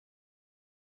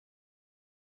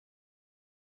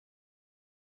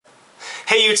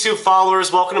Hey YouTube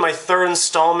followers, welcome to my third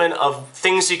installment of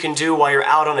things you can do while you're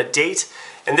out on a date.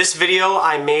 In this video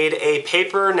I made a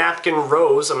paper napkin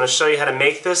rose. I'm going to show you how to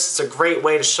make this. It's a great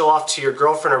way to show off to your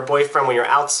girlfriend or boyfriend when you're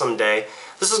out someday.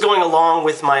 This is going along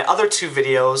with my other two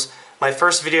videos. My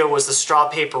first video was the straw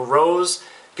paper rose.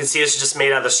 You can see it's just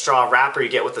made out of the straw wrapper you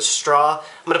get with the straw.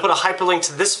 I'm going to put a hyperlink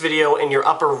to this video in your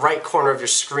upper right corner of your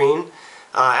screen.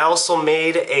 I also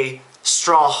made a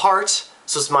straw heart.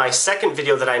 This is my second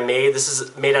video that I made. This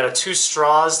is made out of two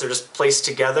straws. They're just placed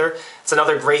together. It's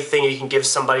another great thing you can give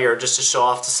somebody or just to show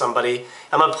off to somebody.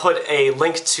 I'm going to put a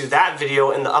link to that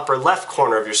video in the upper left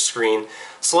corner of your screen.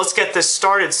 So let's get this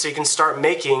started so you can start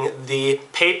making the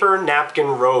paper napkin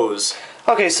rose.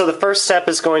 Okay, so the first step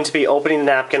is going to be opening the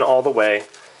napkin all the way.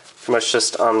 Pretty much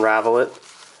just unravel it.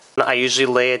 I usually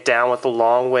lay it down with the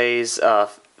long ways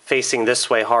facing this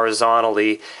way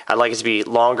horizontally. I like it to be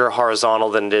longer horizontal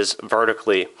than it is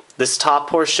vertically. This top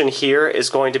portion here is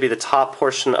going to be the top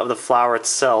portion of the flower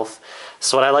itself.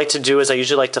 So what I like to do is I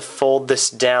usually like to fold this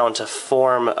down to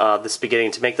form this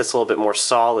beginning, to make this a little bit more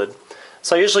solid.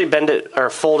 So I usually bend it or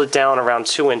fold it down around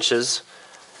 2 inches,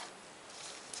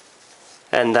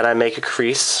 and then I make a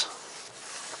crease.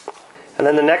 And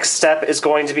then the next step is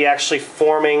going to be actually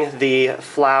forming the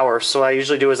flower. So what I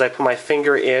usually do is I put my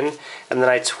finger in and then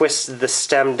I twist the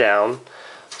stem down.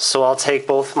 So I'll take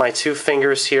both my two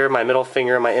fingers here, my middle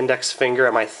finger, my index finger,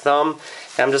 and my thumb,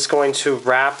 and I'm just going to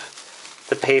wrap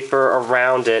the paper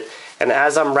around it. And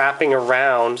as I'm wrapping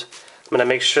around, I'm going to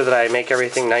make sure that I make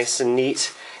everything nice and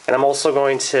neat. And I'm also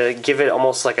going to give it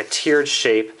almost like a tiered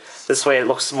shape. This way it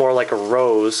looks more like a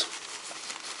rose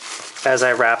as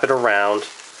I wrap it around.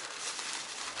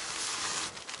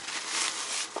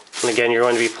 And again, you're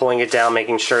going to be pulling it down,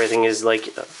 making sure everything is like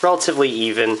relatively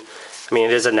even. I mean,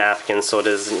 it is a napkin, so it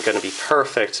isn't going to be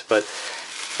perfect, but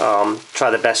try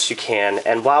the best you can.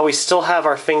 And while we still have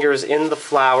our fingers in the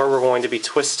flower, we're going to be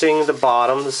twisting the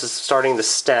bottom. This is starting the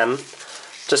stem.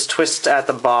 Just twist at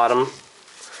the bottom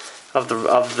of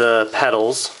the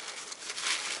petals.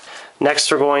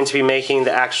 Next, we're going to be making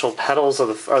the actual petals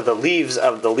of the leaves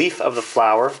of the leaf of the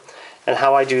flower. And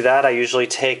how I do that, I usually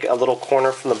take a little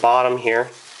corner from the bottom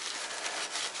here,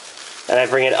 and I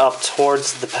bring it up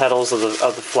towards the petals of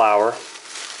the flower.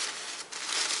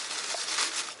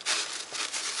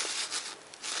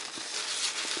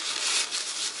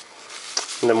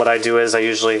 And then what I do is I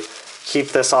usually keep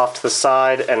this off to the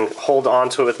side and hold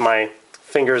onto it with my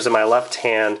fingers in my left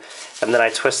hand, and then I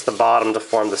twist the bottom to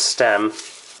form the stem.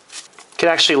 You can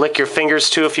actually lick your fingers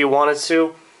too if you wanted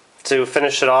to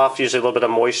finish it off. Usually a little bit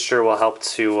of moisture will help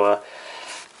to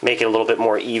make it a little bit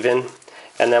more even.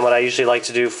 And then what I usually like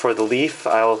to do for the leaf,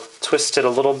 I'll twist it a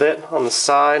little bit on the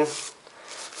side,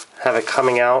 have it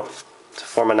coming out to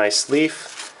form a nice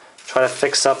leaf. Try to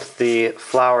fix up the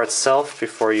flower itself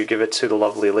before you give it to the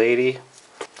lovely lady.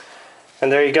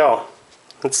 And there you go.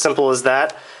 It's simple as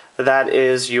that. That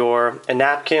is a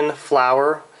napkin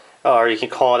flower, or you can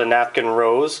call it a napkin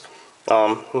rose.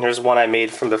 Here's one I made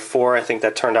from before. I think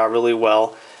that turned out really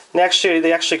well. And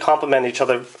they actually complement each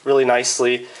other really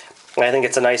nicely. And I think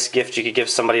it's a nice gift you could give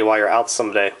somebody while you're out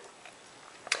someday.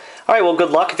 Alright, well, good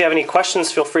luck. If you have any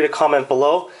questions, feel free to comment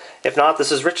below. If not, this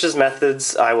is Rich's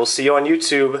Methods. I will see you on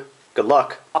YouTube. Good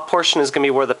luck. Top portion is going to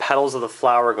be where the petals of the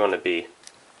flower are going to be.